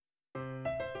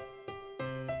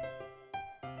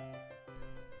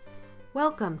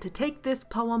Welcome to Take This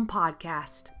Poem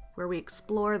podcast, where we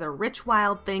explore the rich,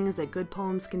 wild things that good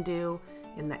poems can do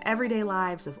in the everyday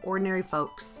lives of ordinary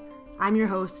folks. I'm your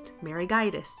host, Mary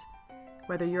Gaitis.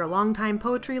 Whether you're a longtime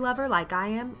poetry lover like I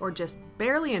am, or just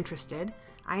barely interested,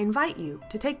 I invite you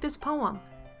to take this poem.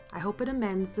 I hope it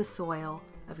amends the soil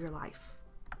of your life.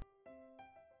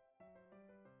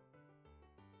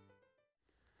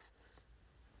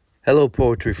 Hello,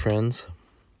 poetry friends.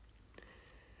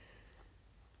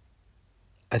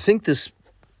 I think this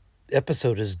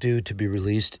episode is due to be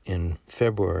released in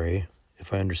February,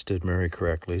 if I understood Mary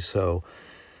correctly. So,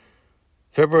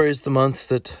 February is the month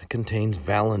that contains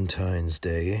Valentine's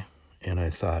Day, and I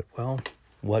thought, well,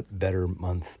 what better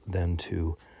month than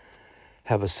to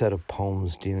have a set of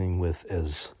poems dealing with,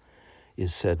 as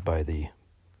is said by the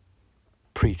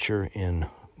preacher in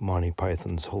Monty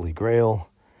Python's Holy Grail,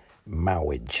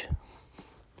 marriage.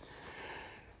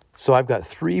 So I've got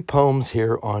 3 poems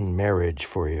here on marriage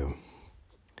for you.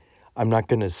 I'm not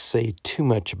going to say too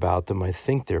much about them. I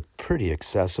think they're pretty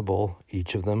accessible,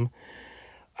 each of them.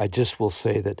 I just will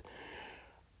say that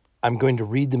I'm going to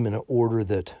read them in an order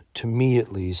that, to me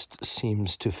at least,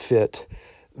 seems to fit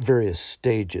various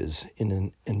stages in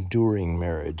an enduring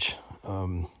marriage.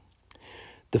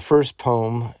 The first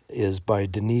poem is by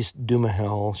Denise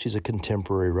Duhamel. She's a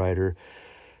contemporary writer.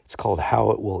 It's called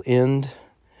How It Will End.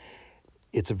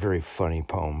 It's a very funny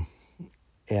poem,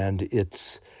 and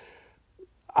it's,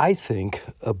 I think,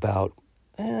 about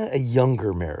a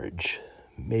younger marriage,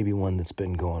 maybe one that's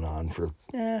been going on for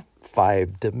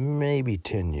 5 to maybe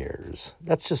 10 years.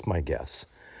 That's just my guess.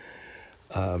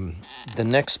 The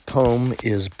next poem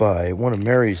is by one of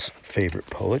Mary's favorite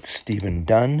poets, Stephen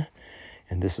Dunn,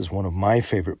 and this is one of my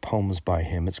favorite poems by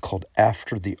him. It's called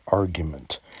After the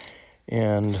Argument,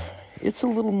 and it's a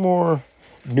little more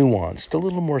nuanced, a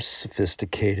little more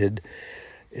sophisticated,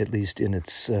 at least in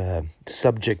its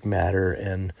subject matter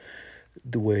and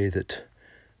the way that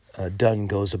Dunn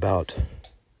goes about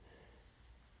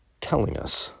telling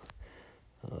us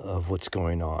of what's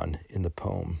going on in the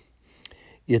poem.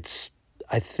 It's,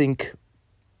 I think,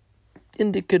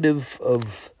 indicative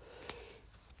of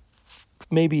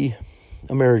maybe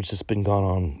a marriage that's been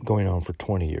going on for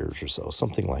 20 years or so,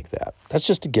 something like that. That's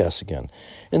just a guess again.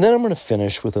 And then I'm going to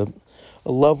finish with a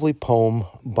lovely poem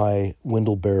by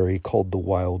Wendell Berry called The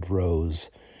Wild Rose.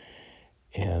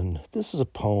 And this is a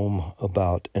poem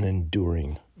about an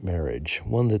enduring marriage,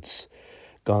 one that's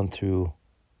gone through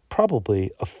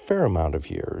probably a fair amount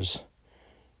of years.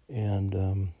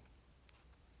 And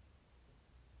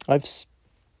I've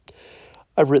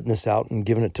written this out and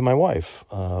given it to my wife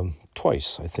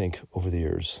twice, I think, over the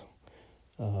years,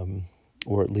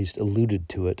 or at least alluded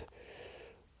to it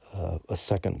a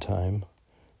second time.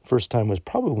 First time was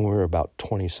probably when we were about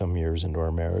 20-some years into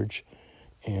our marriage.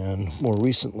 And more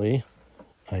recently,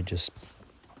 I just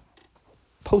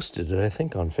posted it, I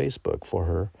think, on Facebook for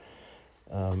her,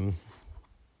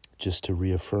 just to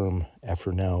reaffirm,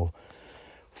 after now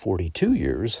 42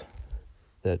 years,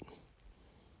 that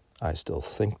I still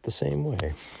think the same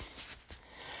way.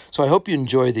 So I hope you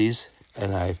enjoy these,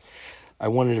 and I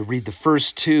wanted to read the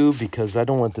first 2 because I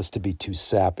don't want this to be too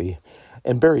sappy.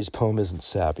 And Barry's poem isn't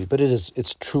sappy, but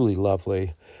it's truly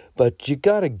lovely. But you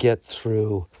got to get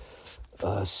through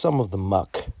some of the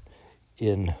muck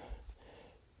in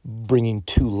bringing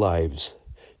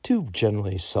 2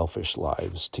 generally selfish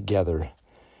lives together,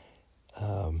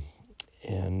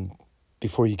 and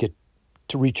before you get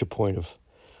to reach a point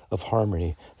of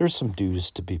harmony, there's some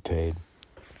dues to be paid.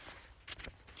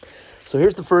 So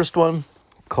here's the first one,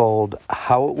 called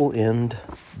How It Will End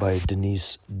by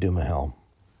Denise Duhamel.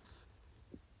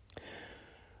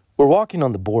 We're walking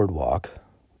on the boardwalk,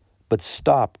 but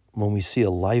stop when we see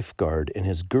a lifeguard and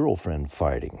his girlfriend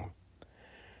fighting.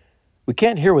 We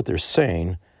can't hear what they're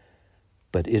saying,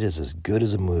 but it is as good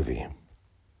as a movie.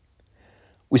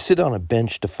 We sit on a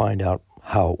bench to find out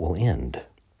how it will end.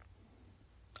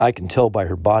 I can tell by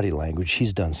her body language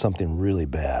she's done something really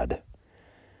bad.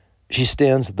 She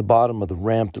stands at the bottom of the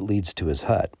ramp that leads to his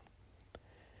hut.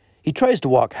 He tries to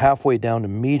walk halfway down to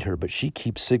meet her, but she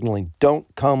keeps signaling, "Don't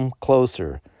come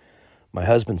closer." My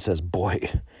husband says,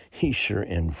 "Boy, he's sure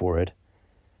in for it."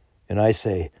 And I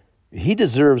say, "He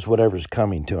deserves whatever's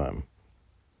coming to him."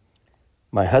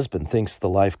 My husband thinks the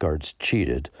lifeguard's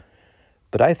cheated,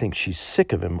 but I think she's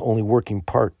sick of him only working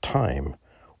part-time,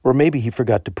 or maybe he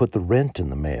forgot to put the rent in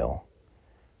the mail.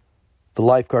 The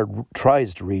lifeguard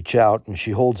tries to reach out, and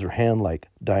she holds her hand like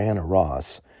Diana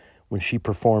Ross when she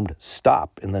performed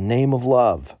 "Stop in the Name of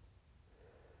Love."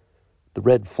 The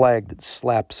red flag that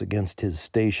slaps against his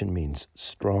station means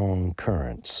strong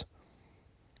currents.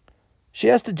 She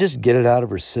has to just get it out of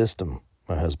her system.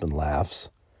 My husband laughs,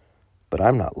 but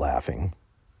I'm not laughing.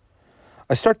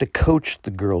 I start to coach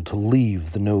the girl to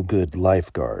leave the no-good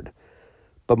lifeguard,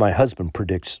 but my husband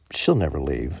predicts she'll never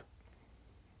leave.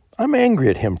 I'm angry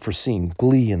at him for seeing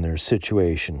glee in their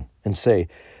situation and say,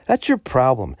 "That's your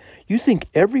problem. You think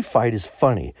every fight is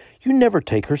funny. You never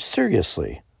take her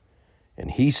seriously."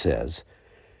 And he says,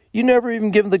 "You never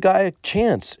even give the guy a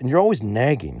chance, and you're always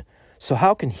nagging. So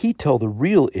how can he tell the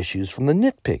real issues from the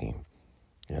nitpicking?"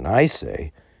 And I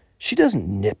say, "She doesn't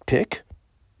nitpick."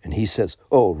 And he says,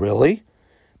 "Oh, really?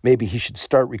 Maybe he should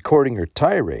start recording her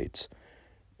tirades."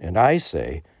 And I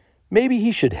say, "Maybe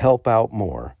he should help out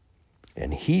more."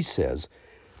 And he says,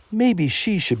 "Maybe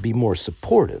she should be more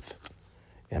supportive."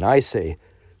 And I say,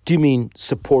 "Do you mean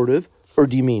supportive or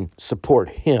do you mean support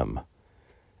him?"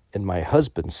 And my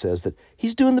husband says that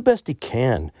he's doing the best he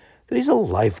can, that he's a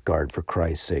lifeguard for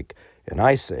Christ's sake. And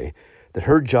I say that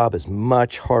her job is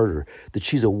much harder, that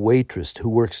she's a waitress who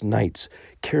works nights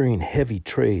carrying heavy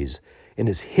trays and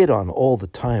is hit on all the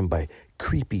time by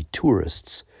creepy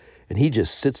tourists. And he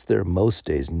just sits there most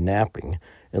days napping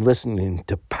and listening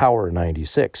to Power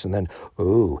 96. And then,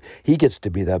 he gets to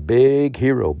be that big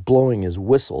hero blowing his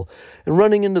whistle and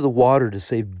running into the water to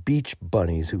save beach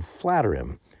bunnies who flatter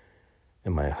him.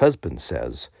 And my husband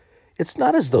says, it's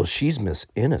not as though she's Miss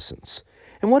Innocence.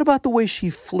 And what about the way she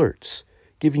flirts,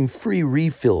 giving free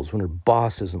refills when her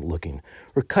boss isn't looking,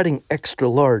 or cutting extra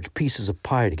large pieces of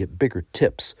pie to get bigger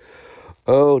tips?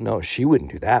 Oh, no, she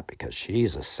wouldn't do that because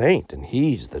she's a saint and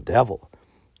he's the devil.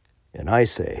 And I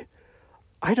say,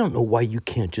 I don't know why you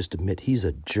can't just admit he's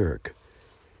a jerk.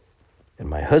 And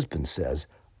my husband says,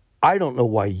 I don't know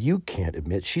why you can't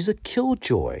admit she's a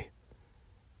killjoy.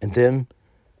 And then,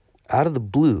 out of the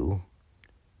blue,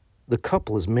 the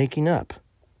couple is making up.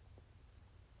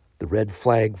 The red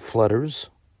flag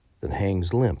flutters, then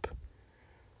hangs limp.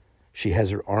 She has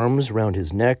her arms round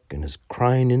his neck and is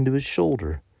crying into his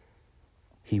shoulder.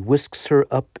 He whisks her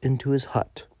up into his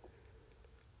hut.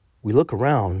 We look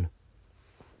around,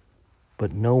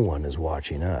 but no one is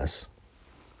watching us.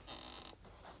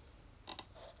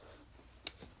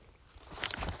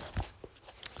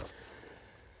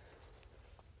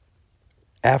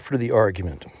 After the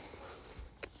Argument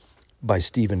by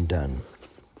Stephen Dunn.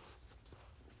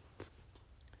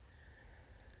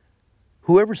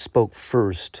 Whoever spoke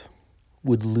first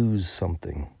would lose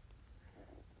something.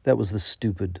 That was the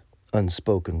stupid,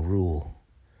 unspoken rule.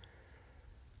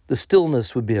 The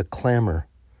stillness would be a clamor,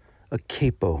 a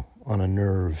capo on a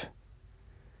nerve.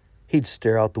 He'd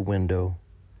stare out the window.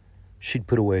 She'd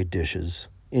put away dishes,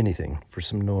 anything for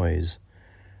some noise.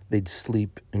 They'd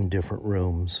sleep in different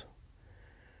rooms.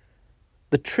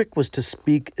 The trick was to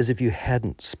speak as if you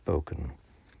hadn't spoken,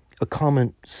 a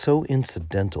comment so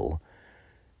incidental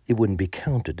it wouldn't be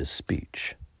counted as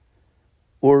speech.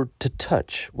 Or to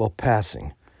touch while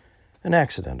passing, an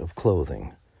accident of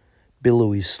clothing,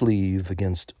 billowy sleeve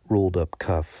against rolled-up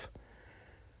cuff.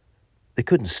 They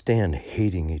couldn't stand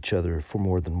hating each other for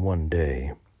more than one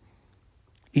day.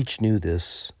 Each knew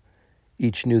this.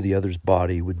 Each knew the other's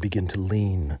body would begin to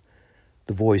lean,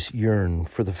 the voice yearn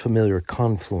for the familiar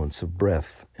confluence of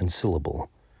breath and syllable.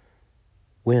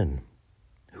 When?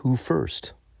 Who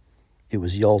first? It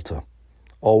was Yalta,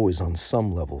 always on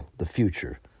some level, the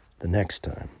future, the next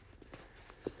time.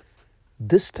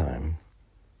 This time,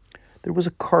 there was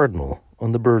a cardinal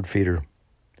on the bird feeder.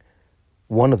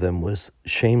 One of them was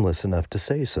shameless enough to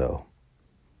say so.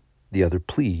 The other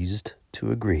pleased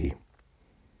to agree.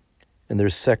 And their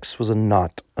sex was a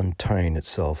knot untying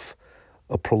itself,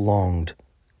 a prolonged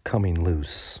coming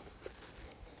loose.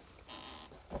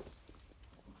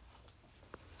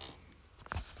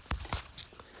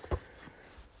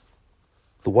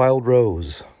 The Wild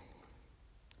Rose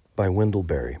by Wendell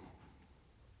Berry.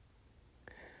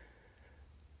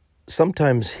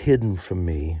 Sometimes hidden from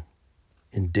me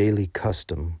in daily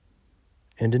custom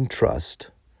and in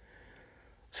trust,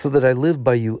 so that I live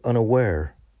by you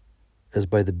unaware, as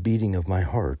by the beating of my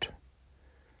heart.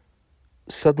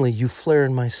 Suddenly you flare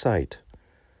in my sight,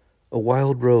 a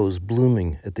wild rose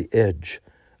blooming at the edge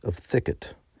of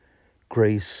thicket,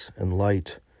 grace and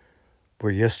light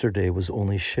where yesterday was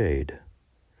only shade.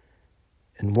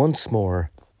 And once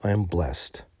more I am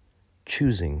blessed,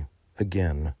 choosing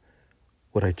again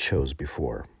what I chose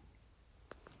before.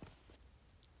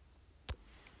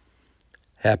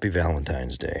 Happy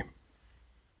Valentine's Day.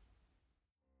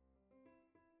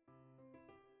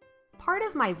 Part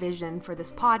of my vision for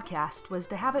this podcast was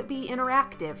to have it be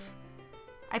interactive.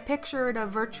 I pictured a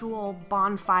virtual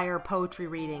bonfire poetry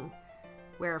reading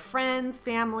where friends,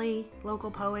 family,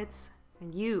 local poets,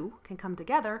 and you can come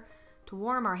together to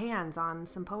warm our hands on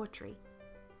some poetry.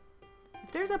 If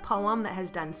If there's a poem that has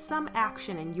done some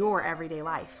action in your everyday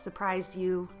life, surprised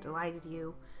you, delighted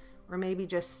you, or maybe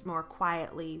just more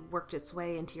quietly worked its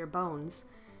way into your bones,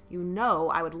 you know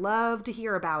I would love to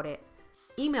hear about it.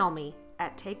 Email me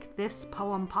at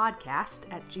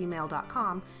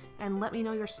takethispoempodcast@gmail.com and let me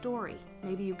know your story.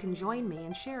 Maybe you can join me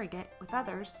in sharing it with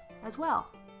others as well.